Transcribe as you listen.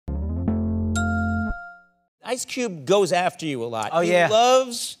Ice Cube goes after you a lot. Oh, yeah. He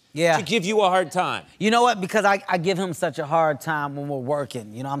loves to give you a hard time. You know what? Because I give him such a hard time when we're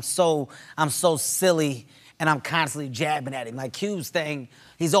working. You know, I'm so silly, and I'm constantly jabbing at him. Like Cube's thing,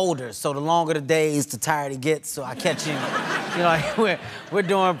 he's older, so the longer the days, the tired he gets. So I catch him. You know, like we're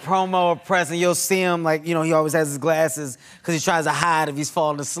doing promo or press, and you'll see him, like, you know, he always has his glasses because he tries to hide if he's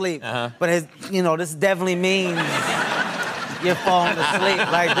falling asleep. But you know, this definitely means you're falling asleep.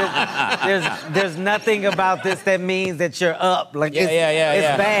 Like there's nothing about this that means that you're up. Like it's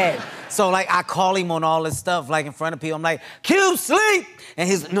bad. So like I call him on all this stuff, like in front of people. I'm like, Cube, sleep! And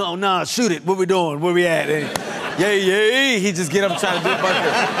he's no, shoot it. What we doing? Where we at? And, yay. He just get up trying to do a bunch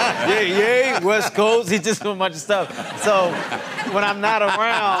of yay, West Coast. He just do a bunch of stuff. So when I'm not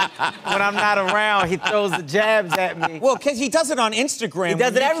around, he throws the jabs at me. Well, because he does it on Instagram. He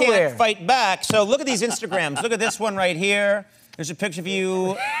does it everywhere. Can't fight back. So look at these Instagrams. Look at this one right here. There's a picture of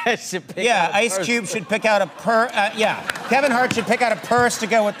you. Ice Cube should pick out a Kevin Hart should pick out a purse to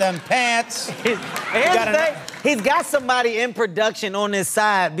go with them pants. He's got somebody in production on his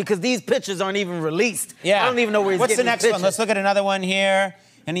side because these pictures aren't even released. Yeah. I don't even know where he's What's getting the next one? Let's look at another one here.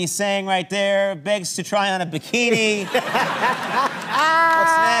 And he's saying right there, begs to try on a bikini. What's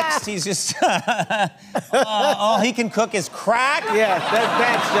next? He's just, all he can cook is crack. Yeah,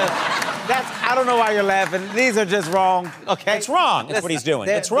 I don't know why you're laughing. These are just wrong, okay? It's wrong. That's what he's doing.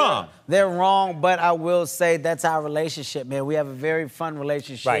 It's wrong. They're wrong, but I will say that's our relationship, man. We have a very fun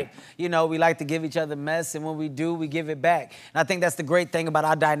relationship. Right. You know, we like to give each other mess, and when we do, we give it back. And I think that's the great thing about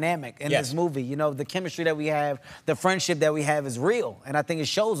our dynamic in this movie. You know, the chemistry that we have, the friendship that we have is real, and I think it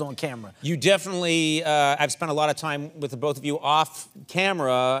shows on camera. You definitely, I've spent a lot of time with the both of you off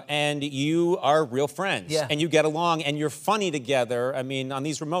camera, and you are real friends. Yeah. And you get along, and you're funny together. I mean, on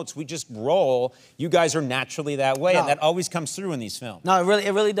these remotes, we just roll. You guys are naturally that way, and that always comes through in these films. No,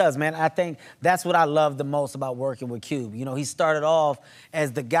 it really does, man. I think that's what I love the most about working with Cube. You know, he started off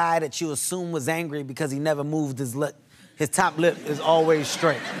as the guy that you assume was angry because he never moved his lip. His top lip is always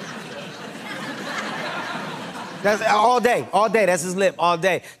straight. That's all day, that's his lip, all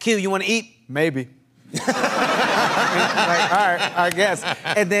day. Cube, you want to eat? Maybe. Like, all right, I guess.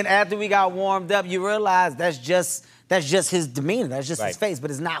 And then after we got warmed up, you realize that's just his demeanor. That's just his face,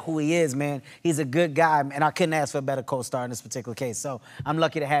 but it's not who he is, man. He's a good guy, and I couldn't ask for a better co-star in this particular case. So I'm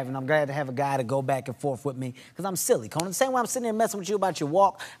lucky to have him. I'm glad to have a guy to go back and forth with me, because I'm silly, Conan. The same way I'm sitting there messing with you about your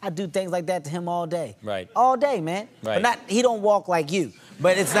walk, I do things like that to him all day. Right. All day, man. Right. But he don't walk like you.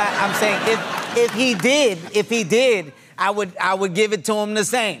 But it's not, I'm saying, if he did, I would give it to him the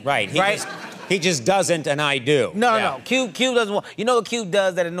same. Right. He just doesn't, and I do. No. Cube doesn't want. You know what Cube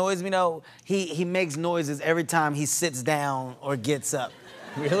does that annoys me though? He makes noises every time he sits down or gets up.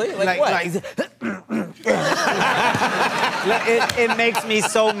 Really? Like what? It makes me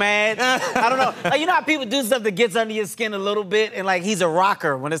so mad. I don't know. Like, you know how people do stuff that gets under your skin a little bit, and like he's a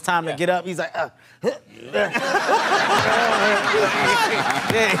rocker when it's time to get up. He's like, he's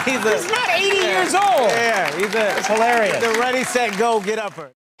not 80 years old. Yeah, it's hilarious. The ready, set, go, get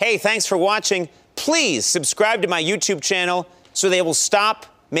upper. Hey, thanks for watching. Please subscribe to my YouTube channel so they will stop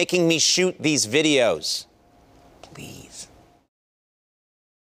making me shoot these videos.